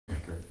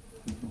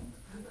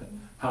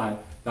Hi,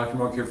 Dr.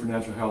 Mark here for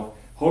Natural Health.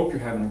 Hope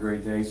you're having a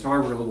great day. Sorry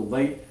we're a little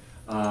late.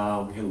 We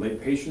had late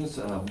patients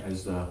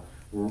as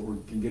we're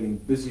getting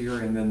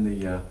busier, and then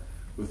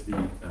with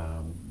the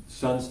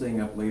sun staying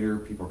up later,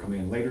 people are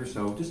coming in later,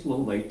 so just a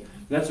little late.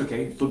 That's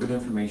okay, still good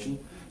information.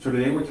 So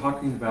today we're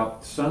talking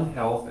about sun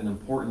health and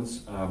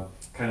importance.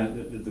 Kind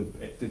of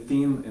the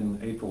theme in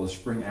April is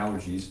spring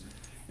allergies.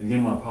 And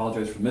again, I want to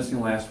apologize for missing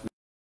last week,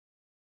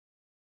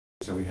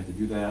 so we had to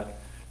do that,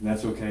 and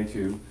that's okay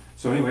too.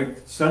 So anyway,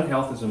 sun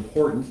health is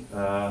important,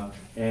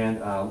 and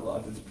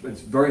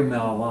it's very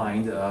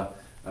malaligned.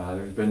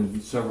 There's been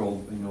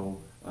several,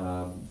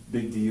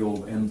 big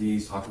deal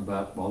MDs talking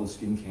about all the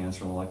skin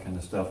cancer and all that kind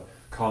of stuff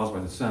caused by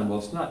the sun. Well,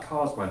 it's not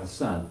caused by the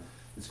sun.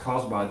 It's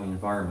caused by the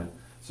environment.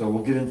 So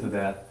we'll get into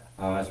that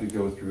as we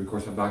go through. Of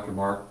course, I'm Dr.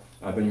 Mark.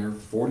 I've been here for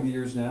 40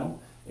 years now,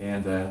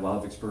 and a lot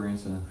of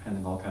experience in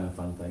handling all kind of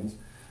fun things.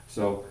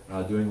 So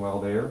doing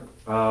well there.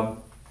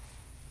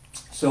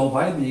 So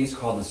vitamin D is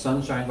called the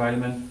sunshine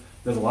vitamin.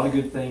 Does a lot of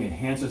good things,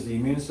 enhances the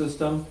immune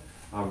system,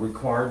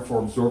 required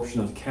for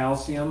absorption of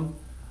calcium.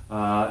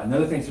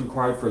 Another thing that's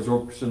required for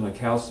absorption of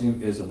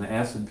calcium is an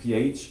acid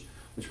pH,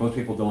 which most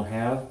people don't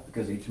have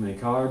because they eat too many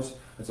carbs.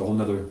 That's a whole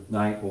nother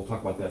night. We'll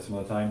talk about that some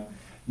other time.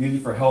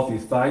 Needed for healthy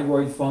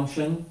thyroid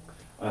function,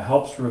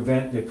 helps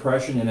prevent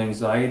depression and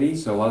anxiety.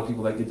 So a lot of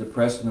people that get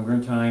depressed in the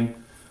wintertime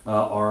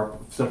are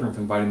suffering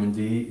from vitamin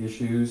D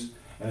issues,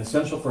 and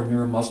essential for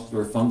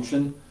neuromuscular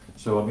function.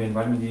 So again,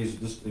 vitamin D is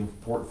just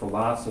important for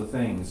lots of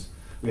things.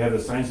 We have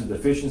the signs of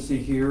deficiency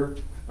here.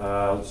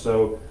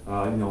 Muscle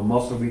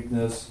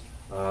weakness,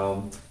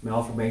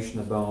 malformation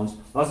of bones,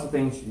 lots of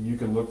things you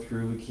can look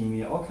through,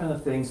 leukemia, all kind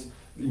of things.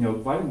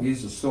 Vitamin D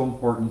is so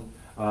important,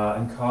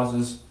 and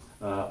causes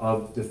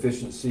of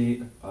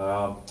deficiency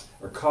or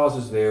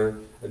causes there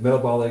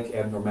metabolic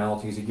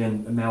abnormalities,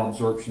 again,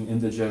 malabsorption,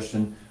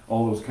 indigestion,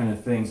 all those kind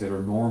of things that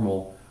are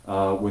normal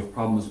with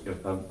problems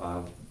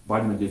of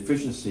vitamin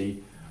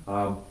deficiency.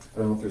 I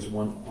don't know if there's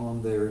one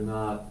on there or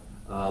not.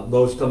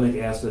 Low stomach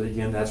acid,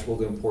 again, that's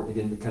really important.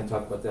 Again, we kind of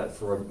talk about that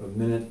for a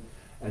minute.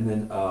 And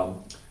then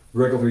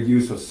regular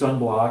use of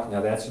sunblock.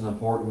 Now that's an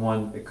important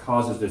one. It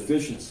causes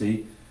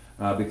deficiency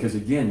because,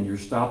 again, you're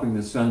stopping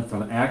the sun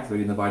from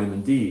activating the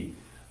vitamin D,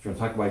 which I'm going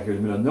to talk about here in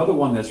a minute. Another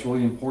one that's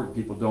really important,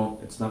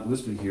 it's not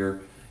listed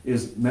here,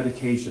 is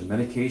medication.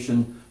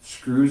 Medication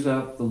screws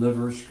up the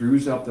liver,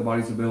 screws up the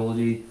body's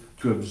ability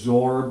to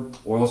absorb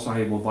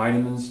oil-soluble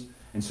vitamins,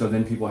 and so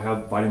then people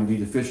have vitamin D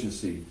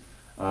deficiency.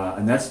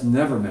 And that's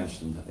never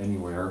mentioned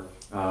anywhere.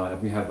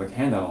 We have a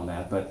handout on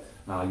that, but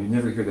you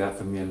never hear that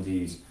from the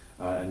MDs.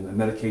 And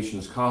medication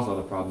has caused a lot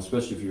of problems,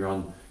 especially if you're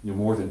on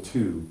more than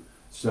 2.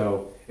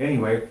 So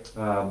anyway,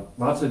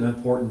 lots of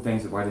important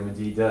things that vitamin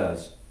D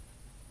does.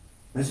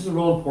 This is a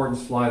real important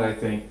slide, I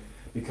think,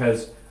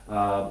 because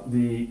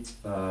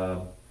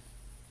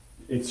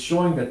it's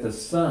showing that the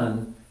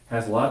sun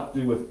has a lot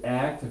to do with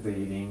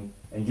activating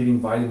and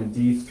getting vitamin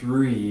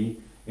D3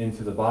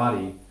 into the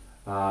body.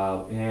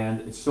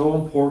 And it's so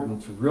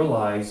important to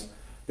realize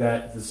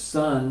that the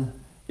sun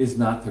is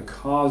not the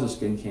cause of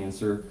skin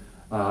cancer.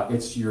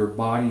 It's your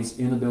body's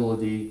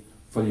inability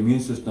for the immune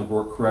system to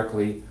work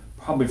correctly,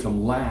 probably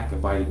from lack of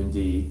vitamin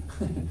D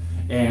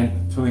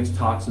and too much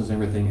toxins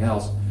and everything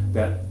else,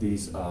 that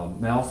these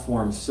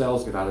malformed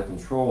cells get out of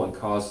control and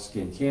cause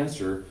skin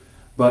cancer.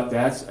 But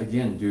that's,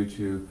 again, due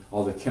to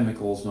all the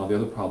chemicals and all the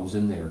other problems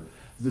in there.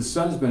 The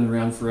sun's been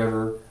around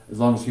forever, as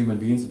long as human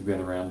beings have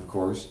been around, of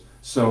course.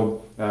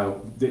 So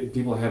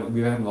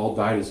we haven't all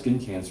died of skin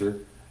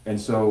cancer. And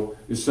so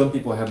some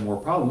people have more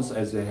problems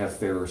as they have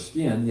fairer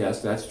skin. Yes,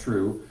 that's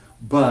true.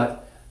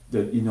 But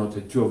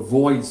to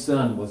avoid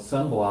sun with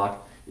sunblock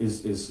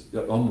is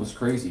almost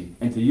crazy.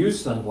 And to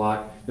use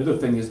sunblock, the other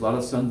thing is a lot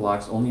of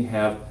sunblocks only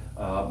have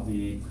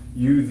the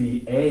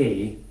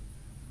UVA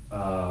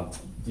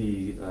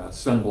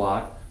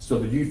sunblock. So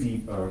the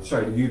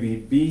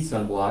UVB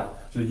sunblock.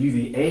 So the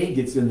UVA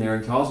gets in there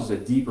and causes a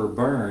deeper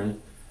burn,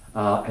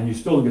 and you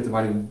still don't get the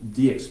vitamin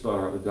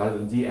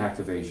D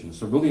activation.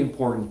 So really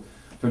important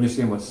to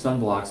understand what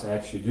sunblocks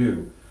actually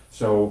do.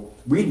 So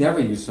we never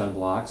use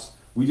sunblocks.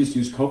 We just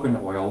use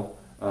coconut oil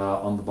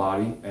on the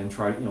body and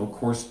try to, of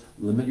course,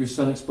 limit your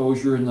sun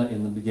exposure in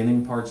the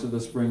beginning parts of the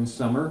spring,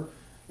 summer,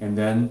 and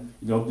then,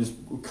 just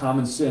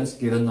common sense,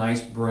 get a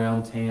nice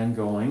brown tan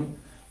going,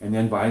 and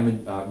then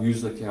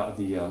use the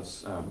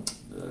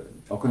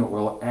coconut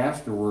oil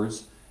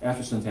afterwards,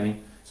 after sun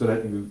tanning, so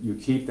that you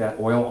keep that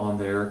oil on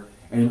there.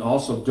 And then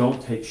also don't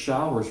take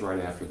showers right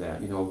after that.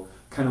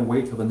 Kind of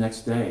wait till the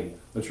next day.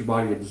 Let your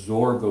body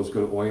absorb those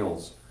good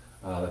oils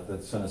that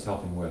the sun is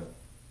helping with.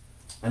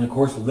 And of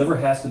course, the liver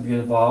has to be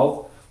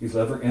involved, these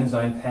liver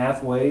enzyme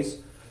pathways.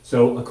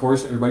 So of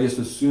course, everybody just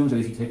assumes that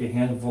if you take a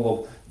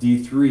handful of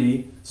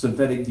D3,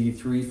 synthetic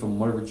D3 from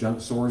whatever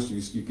junk source,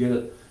 you get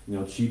it,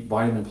 cheap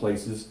vitamin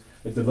places,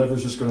 if the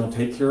liver's just going to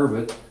take care of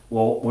it.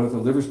 Well, what if the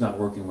liver's not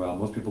working well?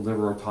 Most people's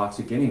liver are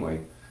toxic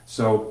anyway.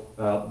 So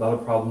a lot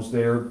of problems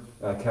there.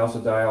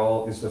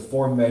 Calcidiol is the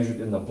form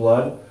measured in the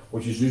blood,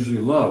 which is usually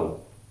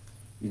low.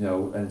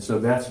 And so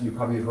that's, you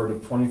probably heard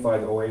of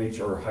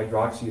 25-OH or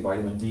hydroxy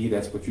vitamin D.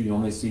 That's what you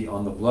normally see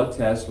on the blood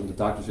test when the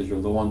doctor says you're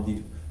low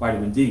on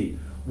vitamin D.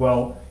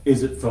 Well,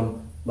 is it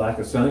from lack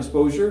of sun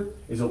exposure?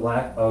 Is it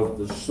lack of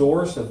the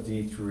source of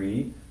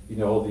D3?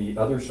 The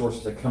other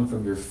sources that come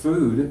from your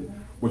food,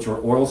 which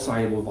are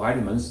oil-soluble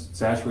vitamins.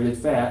 Saturated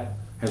fat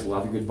has a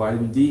lot of good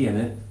vitamin D in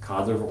it,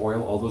 cod liver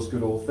oil, all those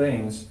good old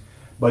things.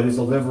 But is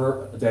the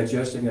liver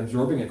digesting and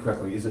absorbing it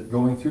correctly? Is it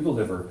going through the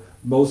liver?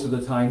 Most of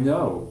the time,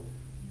 no.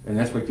 And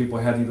that's why people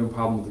have even a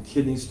problem with the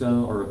kidney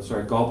stone,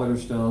 gallbladder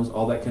stones,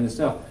 all that kind of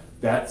stuff.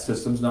 That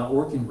system's not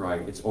working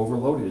right. It's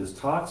overloaded. It's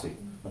toxic.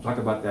 I'll talk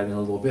about that in a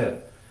little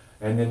bit.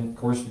 And then, of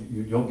course,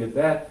 you don't get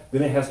that.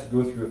 Then it has to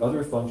go through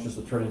other functions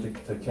to turn into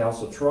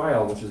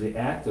calcitriol, which is the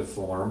active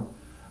form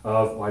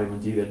of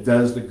vitamin D that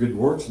does the good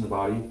works in the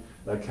body.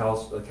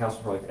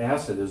 Calcitriolic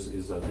acid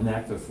is an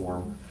active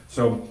form.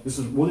 So this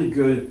is really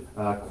good,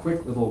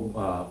 quick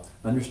little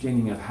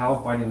understanding of how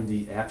vitamin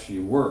D actually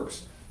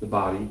works the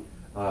body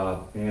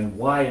and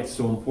why it's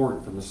so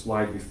important from the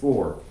slide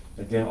before.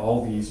 Again,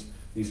 all these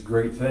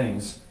great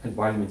things that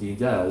vitamin D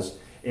does.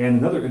 And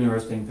another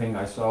interesting thing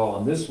I saw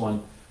on this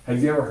one,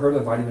 have you ever heard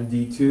of vitamin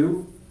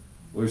D2?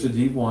 Well, there's a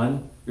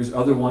D1, there's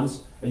other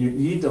ones, and you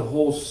need the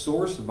whole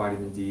source of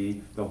vitamin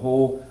D, the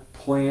whole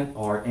plant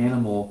or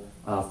animal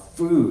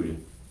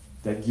food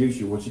that gives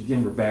you, which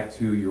again, we're back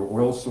to your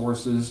oil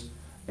sources,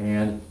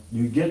 and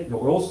you get the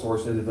oil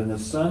sources, and then the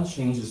sun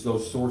changes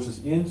those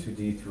sources into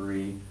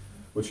D3,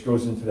 which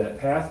goes into that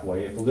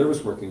pathway if the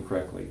liver's working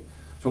correctly.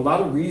 So a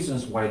lot of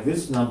reasons why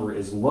this number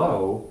is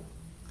low,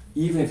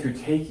 even if you're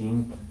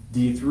taking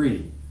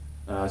D3.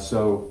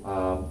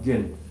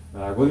 Again,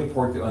 really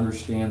important to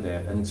understand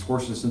that. And of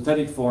course, the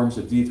synthetic forms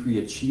of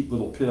D3, a cheap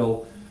little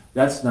pill,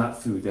 that's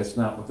not food. That's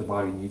not what the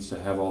body needs to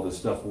have all this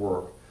stuff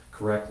work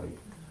correctly.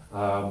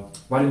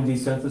 Vitamin D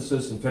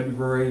synthesis in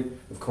February,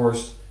 of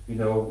course,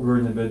 we're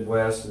in the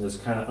Midwest and it's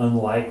kind of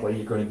unlikely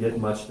you're going to get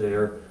much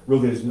there.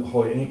 Really, there's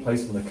hardly any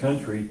place in the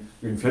country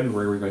in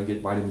February where you're going to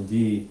get vitamin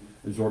D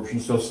absorption.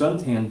 So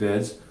suntan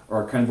beds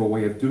are kind of a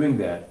way of doing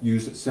that.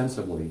 Use it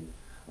sensibly.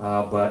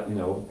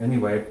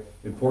 Anyway,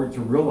 important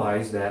to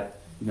realize that,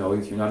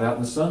 if you're not out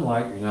in the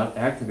sunlight, you're not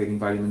activating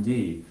vitamin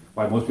D.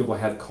 Why most people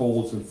have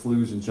colds and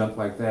flus and junk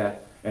like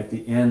that at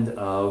the end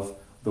of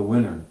the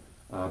winter,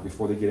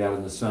 before they get out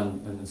in the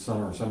sun in the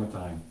summer or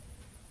summertime,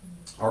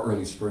 or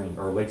early spring,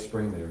 or late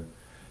spring there.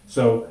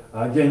 So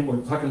again,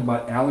 we're talking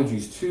about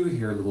allergies too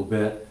here a little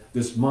bit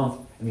this month,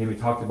 and then we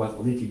talked about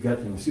the leaky gut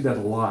thing. We see that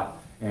a lot,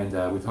 and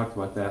we talked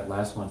about that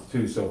last month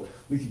too. So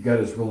leaky gut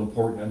is real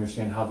important to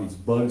understand how these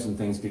bugs and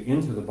things get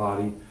into the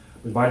body.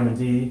 With vitamin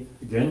D,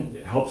 again,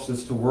 it helps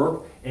this to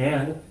work.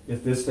 And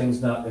if this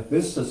system's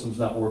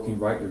not working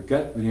right, your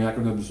gut, you're not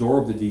going to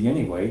absorb the D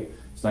anyway.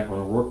 It's not going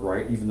to work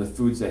right, even the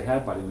foods that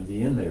have vitamin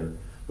D in there.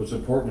 So it's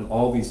important that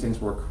all these things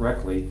work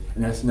correctly,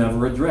 and that's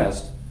never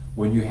addressed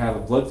when you have a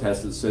blood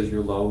test that says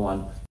you're low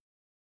on.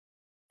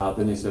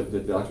 Then they said,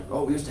 the doctor,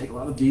 we just take a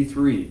lot of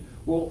D3.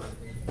 Well,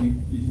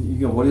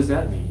 what does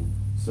that mean?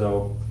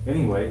 So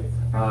anyway,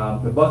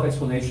 the buck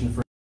explanation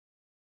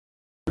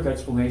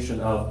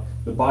of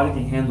the body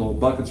can handle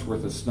buckets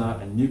worth of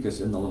snot and mucus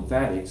in the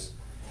lymphatics,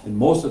 and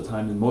most of the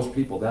time, in most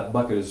people, that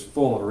bucket is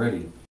full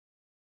already.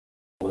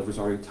 The liver's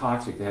already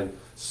toxic. They have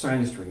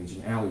sinus drainage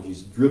and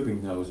allergies,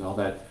 dripping nose, and all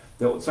that.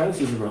 The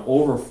sinuses are going to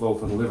overflow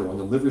for the liver. When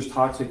the liver's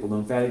toxic, the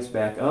lymphatics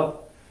back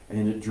up, and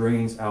then it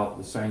drains out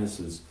the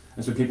sinuses.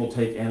 And so people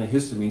take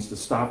antihistamines to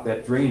stop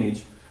that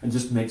drainage, and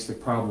just makes the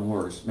problem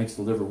worse, makes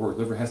the liver worse.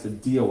 The liver has to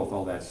deal with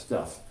all that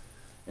stuff.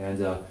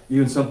 And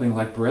even something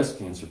like breast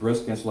cancer.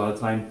 Breast cancer, a lot of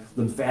time,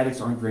 lymphatics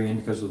aren't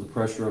draining because of the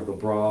pressure of the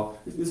bra.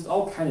 It's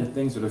all kind of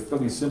things that are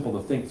fairly simple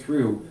to think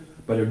through,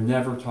 but are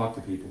never talked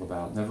to people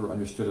about, never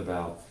understood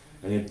about.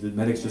 And the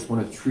medics just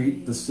want to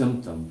treat the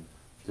symptom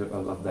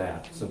of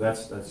that. So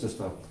that's just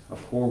a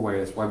poor way.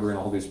 That's why we're in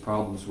all these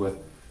problems with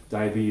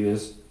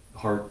diabetes,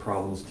 heart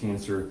problems,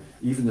 cancer.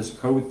 Even this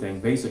COVID thing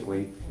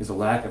basically is a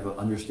lack of an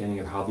understanding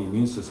of how the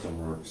immune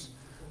system works.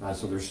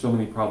 So there's so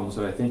many problems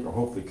that I think will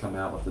hopefully come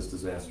out with this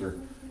disaster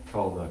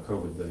called the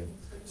COVID thing.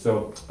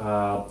 So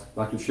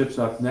Dr. Chip's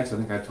up next. I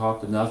think I've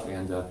talked enough,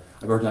 and I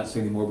better not say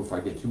any more before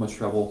I get too much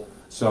trouble.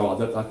 So I'll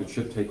let Dr.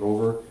 Chip take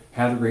over.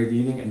 Have a great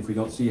evening, and if we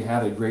don't see you,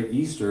 have a great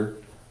Easter.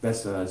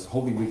 That's it's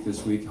Holy Week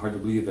this week. Hard to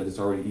believe that it's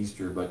already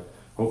Easter, but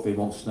hopefully it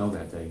won't snow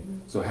that day.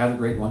 So have a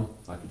great one.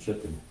 Dr.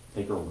 Chip can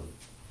take over.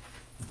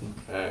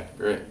 Okay,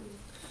 great.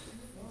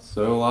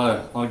 So a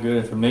lot of good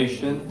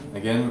information.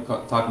 Again,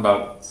 we're talking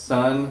about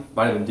sun,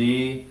 vitamin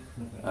D,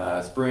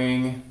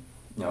 spring,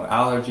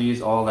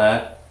 allergies, all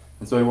that.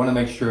 And so we want to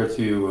make sure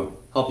to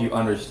help you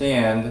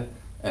understand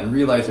and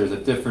realize there's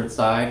a different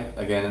side,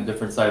 again, a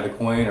different side of the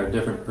coin, or a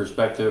different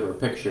perspective or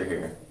picture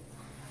here.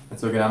 And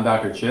so again, I'm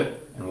Dr.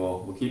 Chip, and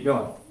we'll keep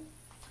going.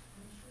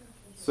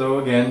 So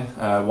again,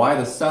 why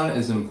the sun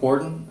is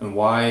important, and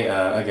why,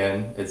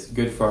 again, it's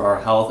good for our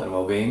health and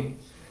well-being,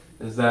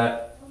 is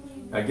that,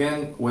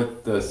 again,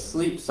 with the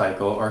sleep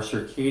cycle, our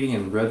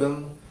circadian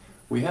rhythm,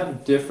 we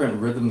have different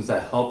rhythms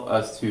that help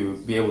us to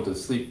be able to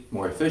sleep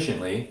more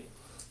efficiently.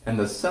 And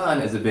the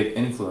sun is a big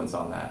influence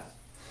on that.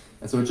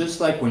 And so just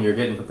like when you're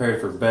getting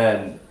prepared for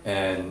bed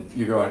and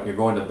you're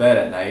going to bed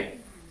at night,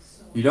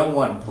 you don't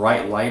want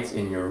bright lights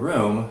in your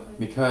room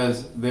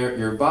because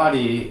your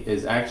body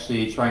is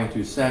actually trying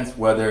to sense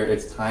whether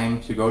it's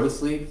time to go to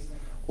sleep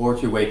or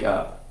to wake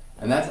up.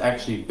 And that's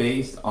actually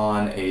based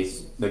on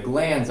the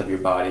glands of your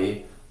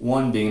body,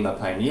 one being the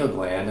pineal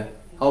gland,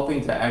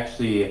 helping to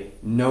actually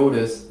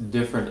notice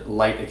different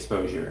light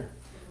exposure.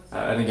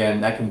 And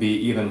again, that can be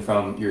even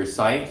from your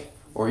sight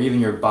or even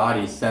your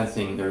body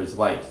sensing there's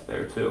light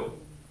there too.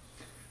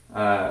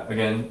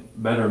 Again,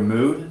 better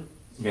mood.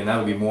 Again, that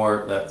would be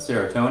more that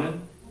serotonin.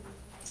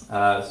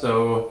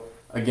 So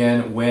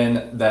again,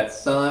 when that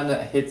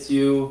sun hits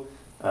you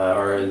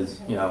or is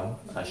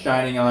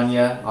shining on you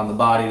on the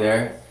body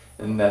there,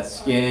 and that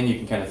skin, you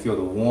can kind of feel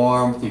the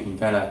warmth. You can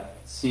kind of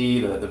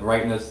see the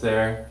brightness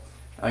there.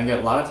 I get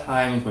a lot of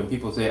times when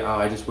people say, "Oh,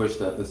 I just wish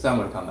that the sun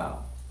would come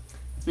out."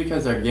 It's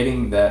because they're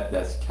getting that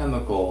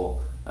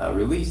chemical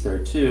release there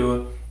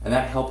too, and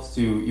that helps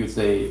to, you would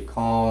say,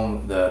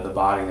 calm the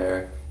body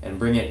there and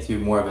bring it to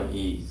more of an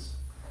ease.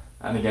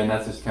 And again,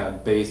 that's just kind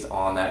of based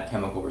on that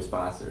chemical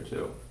response there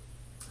too.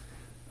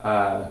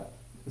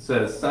 It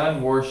says,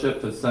 sun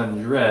worship to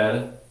sun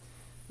dread,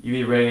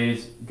 UV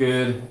rays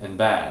good and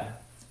bad.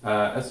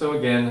 So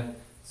again,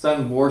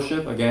 sun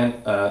worship,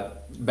 again,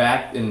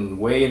 back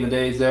way in the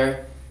days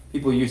there,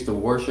 people used to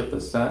worship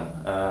the sun,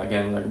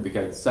 again,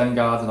 because sun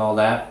gods and all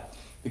that,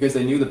 because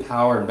they knew the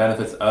power and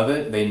benefits of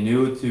it. They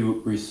knew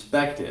to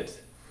respect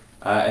it.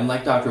 And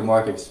like Dr.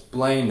 Mark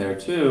explained there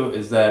too,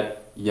 is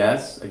that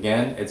yes,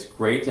 again, it's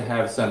great to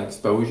have sun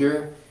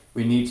exposure.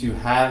 We need to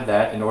have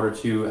that in order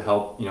to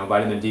help,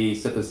 vitamin D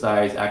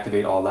synthesize,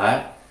 activate all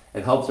that.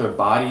 It helps our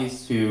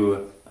bodies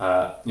to,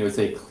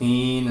 say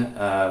clean.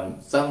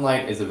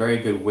 Sunlight is a very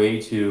good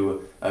way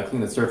to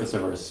clean the surface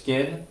of our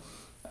skin.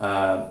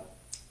 And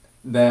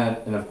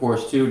of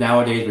course too,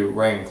 nowadays we're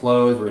wearing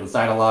clothes, we're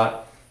inside a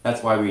lot.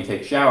 That's why we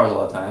take showers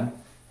all the time,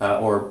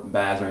 or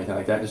baths or anything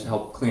like that, just to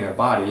help clean our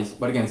bodies.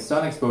 But again,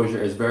 sun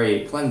exposure is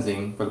very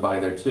cleansing for the body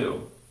there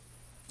too.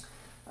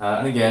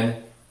 And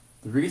again,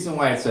 the reason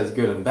why it says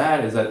good and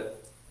bad is that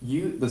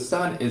the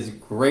sun is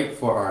great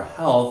for our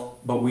health,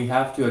 but we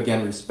have to,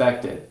 again,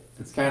 respect it.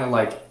 It's kind of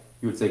like,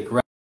 you would say,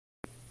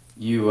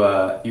 you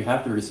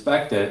have to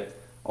respect it,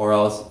 or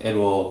else it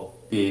will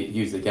be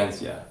used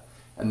against you.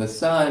 And the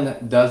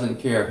sun doesn't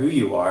care who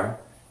you are.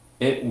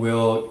 It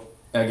will,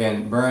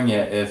 again, burn you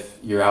if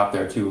you're out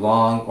there too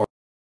long, or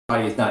your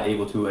body is not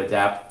able to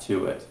adapt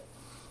to it.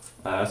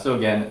 So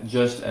again,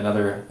 just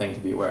another thing to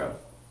be aware of.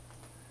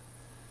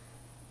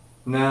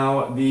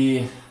 Now,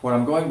 what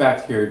I'm going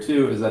back to here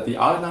too is that the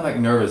autonomic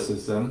nervous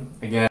system,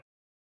 again,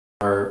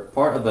 are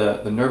part of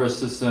the nervous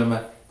system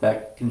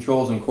that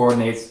controls and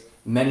coordinates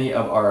many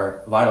of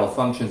our vital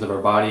functions of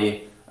our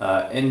body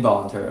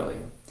involuntarily.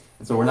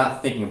 And so we're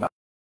not thinking about it.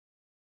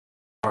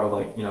 Part of,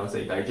 like,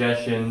 say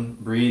digestion,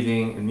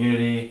 breathing,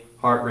 immunity,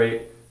 heart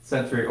rate,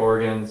 sensory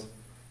organs.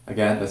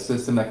 Again, the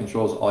system that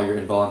controls all your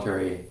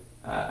involuntary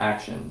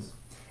actions.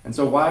 And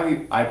so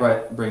why I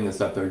bring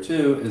this up there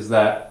too is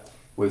that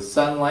with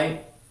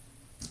sunlight,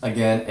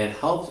 again, it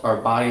helps our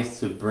bodies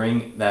to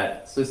bring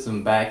that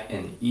system back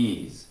in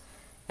ease.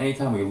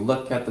 Anytime we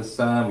look at the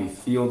sun, we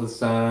feel the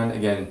sun,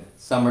 again,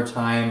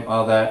 summertime,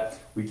 all that,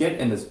 we get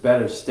in this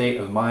better state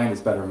of mind,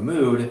 this better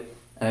mood,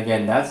 and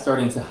again, that's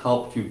starting to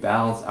help to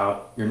balance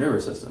out your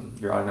nervous system,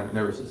 your autonomic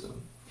nervous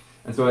system.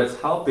 And so it's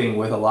helping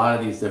with a lot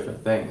of these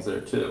different things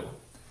there too.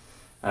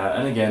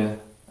 And again,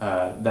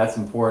 that's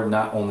important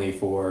not only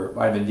for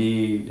vitamin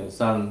D,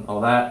 sun,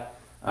 all that,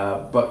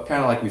 but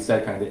kind of like we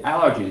said, kind of the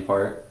allergy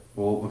part,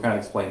 we'll kind of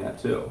explain that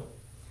too.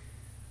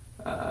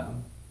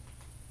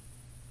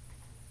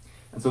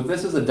 And so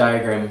this is a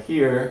diagram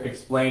here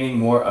explaining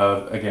more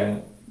of,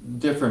 again,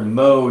 different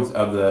modes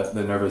of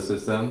the nervous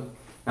system.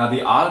 Now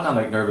the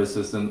autonomic nervous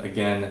system,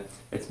 again,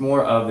 it's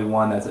more of the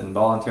one that's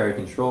involuntary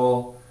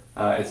control.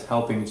 It's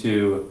helping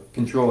to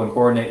control and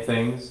coordinate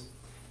things.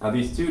 Now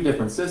these two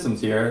different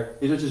systems here,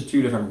 these are just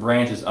two different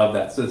branches of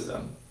that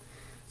system.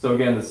 So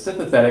again, the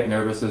sympathetic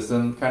nervous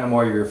system, kind of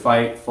more your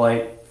fight,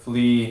 flight,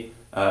 flee,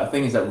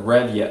 things that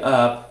rev you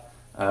up.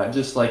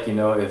 Just like,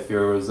 if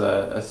there was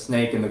a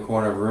snake in the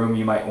corner of a room,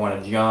 you might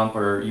want to jump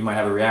or you might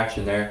have a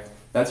reaction there.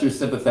 That's your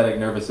sympathetic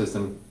nervous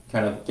system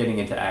kind of getting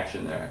into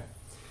action there.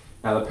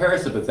 Now the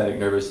parasympathetic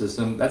nervous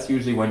system, that's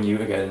usually when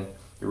you're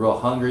real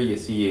hungry, you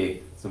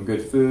see some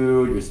good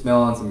food, you're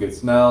smelling some good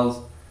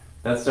smells.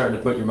 That's starting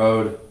to put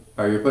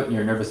you're putting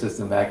your nervous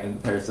system back in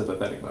the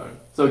parasympathetic mode.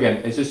 So again,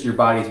 it's just your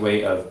body's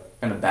way of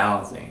kind of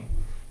balancing.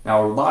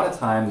 Now a lot of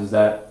times is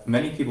that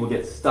many people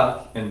get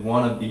stuck in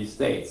one of these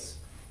states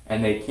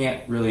and they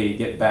can't really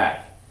get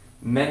back.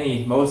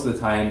 Most of the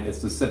time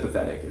it's the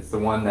sympathetic. It's the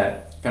one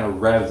that kind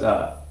of revs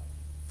up.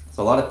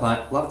 So a lot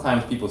of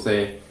times people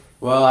say,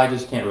 well, I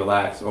just can't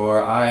relax,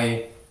 or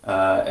I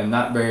am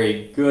not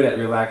very good at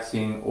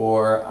relaxing,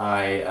 or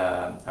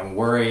I'm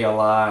worried a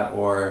lot,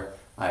 or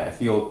I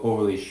feel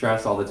overly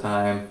stressed all the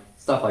time,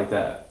 stuff like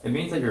that. It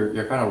means that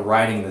you're kind of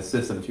riding the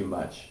system too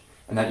much.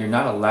 and that you're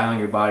not allowing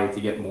your body to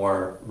get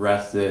more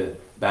rested,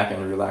 back in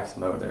a relaxed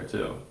mode there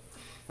too.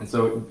 And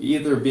so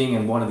either being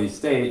in one of these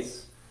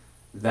states,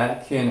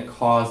 that can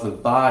cause the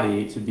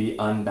body to be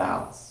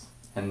unbalanced.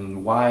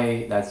 And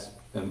why that's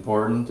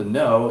important to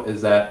know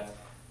is that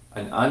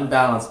an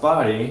unbalanced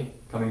body,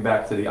 coming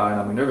back to the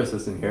autonomic nervous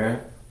system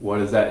here, what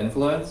does that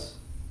influence?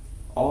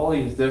 All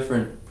these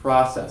different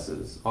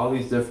processes, all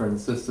these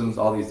different systems,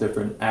 all these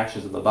different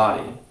actions of the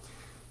body.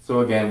 So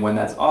again, when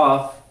that's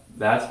off,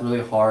 that's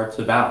really hard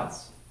to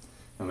balance.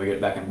 When we get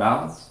back in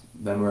balance,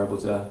 then we're able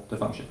to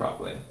function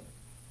properly.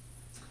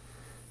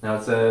 Now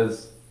it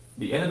says,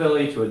 the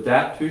inability to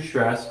adapt to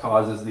stress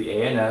causes the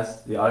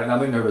ANS, the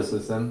autonomic nervous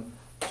system,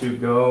 to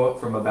go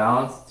from a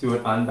balance to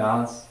an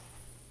unbalanced,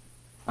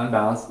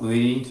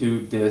 leading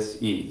to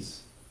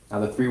dis-ease.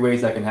 Now the three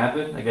ways that can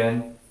happen,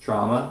 again,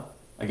 trauma.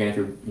 Again, if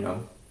you're,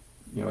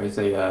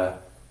 say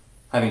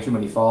having too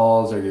many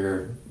falls, or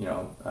you're,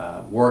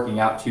 working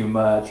out too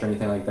much or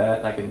anything like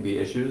that, that can be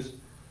issues.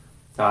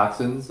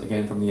 Toxins,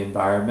 again, from the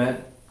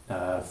environment,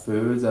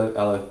 foods,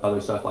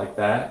 other stuff like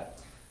that,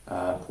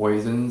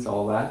 poisons,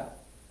 all that.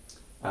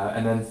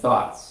 And then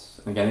thoughts.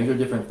 And again, these are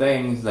different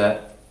things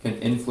that can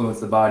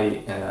influence the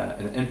body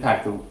and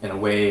impact it in a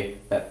way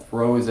that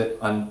throws it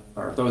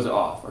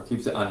off or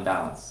keeps it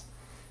unbalanced.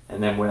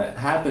 And then when it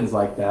happens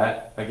like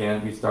that,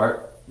 again, we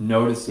start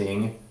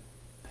noticing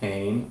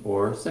pain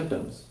or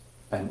symptoms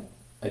and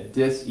a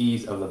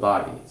dis-ease of the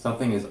body.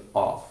 Something is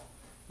off.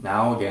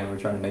 Now again, we're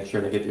trying to make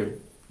sure to get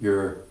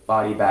your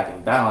body back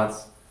in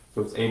balance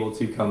so it's able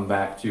to come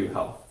back to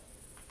health.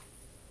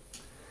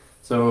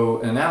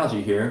 So an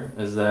analogy here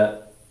is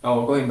that,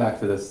 going back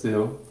to this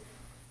too,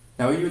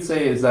 now what you would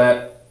say is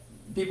that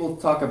people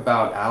talk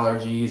about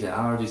allergies and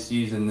allergy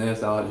season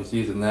this, allergy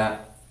season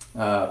that,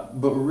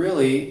 but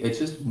really it's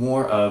just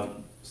more of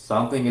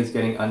something is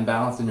getting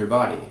unbalanced in your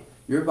body.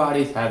 Your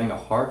body's having a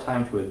hard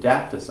time to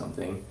adapt to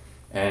something,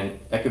 and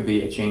that could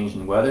be a change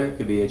in weather, it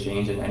could be a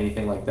change in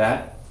anything like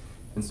that.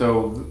 And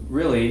so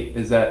really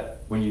is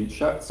that when you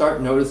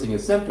start noticing a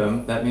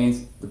symptom, that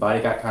means the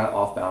body got kind of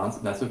off balance,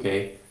 and that's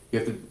okay. You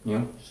have to,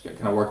 just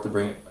kind of work to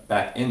bring it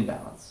back in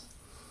balance.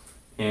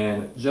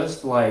 And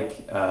just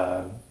like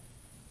kind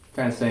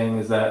of saying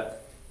is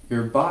that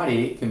your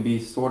body can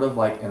be sort of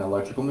like an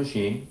electrical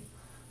machine.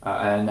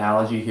 An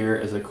analogy here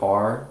is a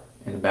car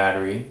and a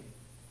battery.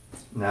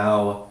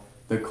 Now,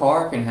 the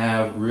car can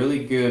have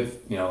really good,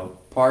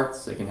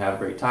 parts. It can have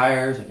great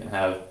tires. It can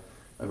have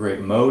a great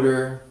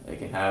motor. It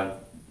can have,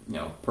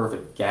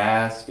 perfect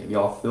gas. It can be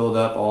all filled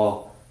up,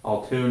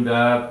 all tuned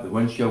up. The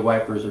windshield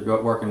wipers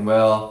are working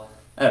well.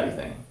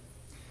 Everything.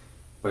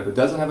 But if it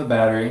doesn't have a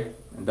battery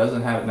and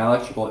doesn't have an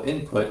electrical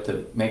input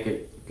to make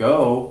it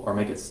go or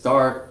make it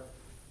start,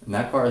 and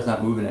that car is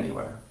not moving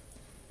anywhere.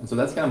 And so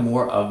that's kind of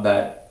more of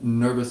that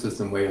nervous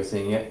system way of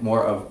seeing it,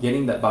 more of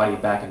getting that body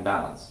back in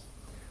balance.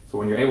 So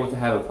when you're able to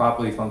have a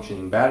properly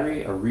functioning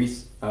battery,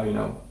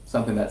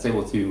 something that's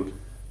able to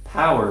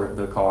power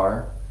the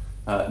car,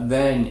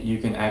 then you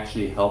can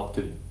actually help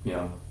to,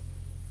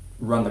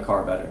 run the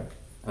car better.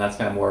 And that's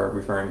kind of more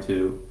referring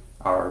to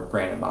our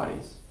brain and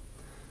bodies.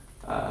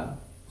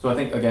 So I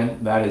think,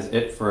 again, that is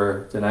it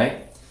for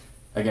tonight.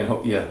 Again,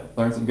 hope you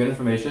learned some good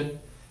information.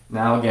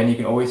 Now, again, you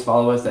can always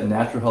follow us at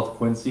Natural Health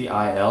Quincy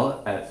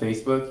IL at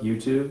Facebook,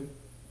 YouTube,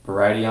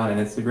 Variety on,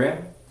 and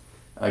Instagram.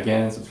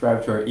 Again,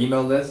 subscribe to our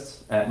email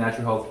list at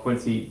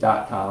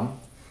naturalhealthquincy.com.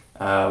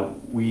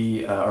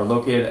 We are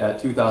located at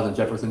 2000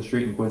 Jefferson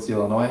Street in Quincy,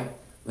 Illinois.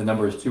 The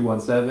number is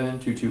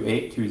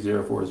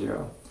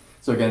 217-228-2040.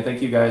 So again,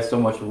 thank you guys so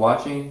much for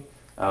watching.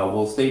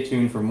 We'll stay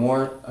tuned for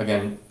more.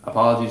 Again,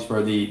 apologies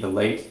for the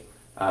late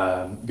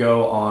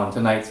go on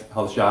tonight's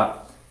HealthShop.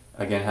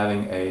 Again,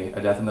 having a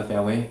death in the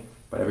family,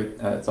 but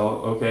it's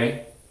all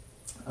okay.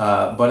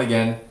 But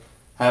again,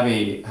 have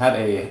a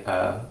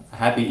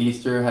happy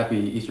Easter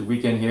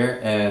weekend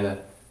here, and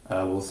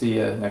we'll see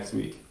you next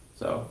week.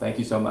 So thank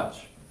you so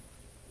much.